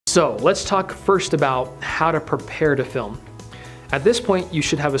So let's talk first about how to prepare to film. At this point, you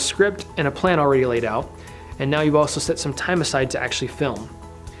should have a script and a plan already laid out, and now you've also set some time aside to actually film.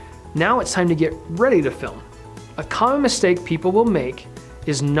 Now it's time to get ready to film. A common mistake people will make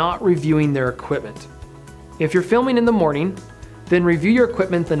is not reviewing their equipment. If you're filming in the morning, then review your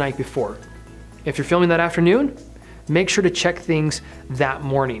equipment the night before. If you're filming that afternoon, make sure to check things that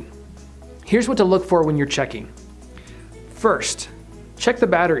morning. Here's what to look for when you're checking. First, check the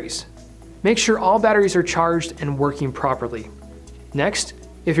batteries. Make sure all batteries are charged and working properly. Next,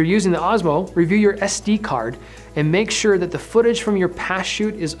 if you're using the Osmo, review your SD card and make sure that the footage from your past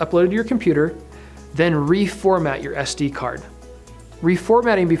shoot is uploaded to your computer, then reformat your SD card.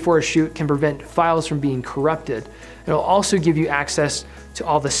 Reformatting before a shoot can prevent files from being corrupted. It'll also give you access to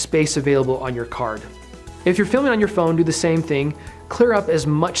all the space available on your card. If you're filming on your phone, do the same thing. Clear up as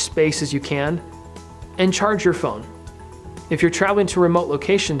much space as you can and charge your phone. If you're traveling to a remote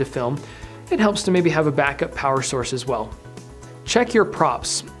location to film, it helps to maybe have a backup power source as well. Check your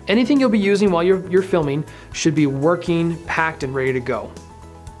props. Anything you'll be using while you're filming should be working, packed, and ready to go.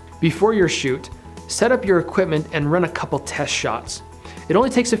 Before your shoot, set up your equipment and run a couple test shots. It only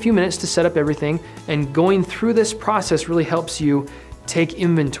takes a few minutes to set up everything, and going through this process really helps you take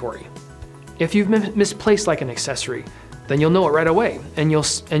inventory. If you've misplaced like an accessory, then you'll know it right away, and you'll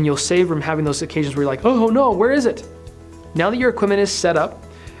save from having those occasions where you're like, oh no, where is it? Now that your equipment is set up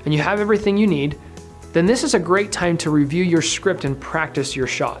and you have everything you need, then this is a great time to review your script and practice your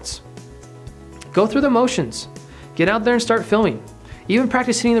shots. Go through the motions. Get out there and start filming. Even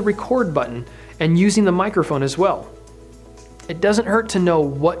practice hitting the record button and using the microphone as well. It doesn't hurt to know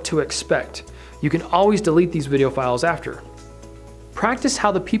what to expect. You can always delete these video files after. Practice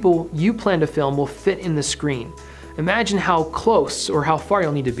how the people you plan to film will fit in the screen. Imagine how close or how far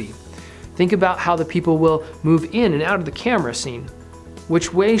you'll need to be. Think about how the people will move in and out of the camera scene.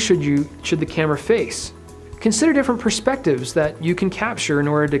 Which way should the camera face? Consider different perspectives that you can capture in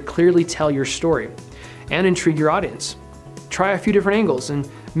order to clearly tell your story and intrigue your audience. Try a few different angles and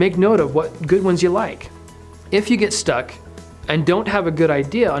make note of what good ones you like. If you get stuck and don't have a good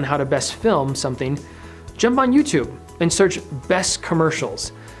idea on how to best film something, jump on YouTube and search best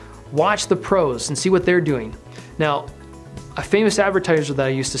commercials. Watch the pros and see what they're doing. Now, a famous advertiser that I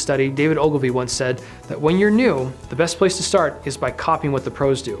used to study, David Ogilvy, once said that when you're new, the best place to start is by copying what the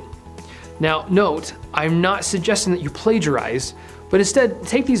pros do. Now, note, I'm not suggesting that you plagiarize, but instead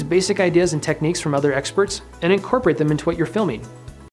take these basic ideas and techniques from other experts and incorporate them into what you're filming.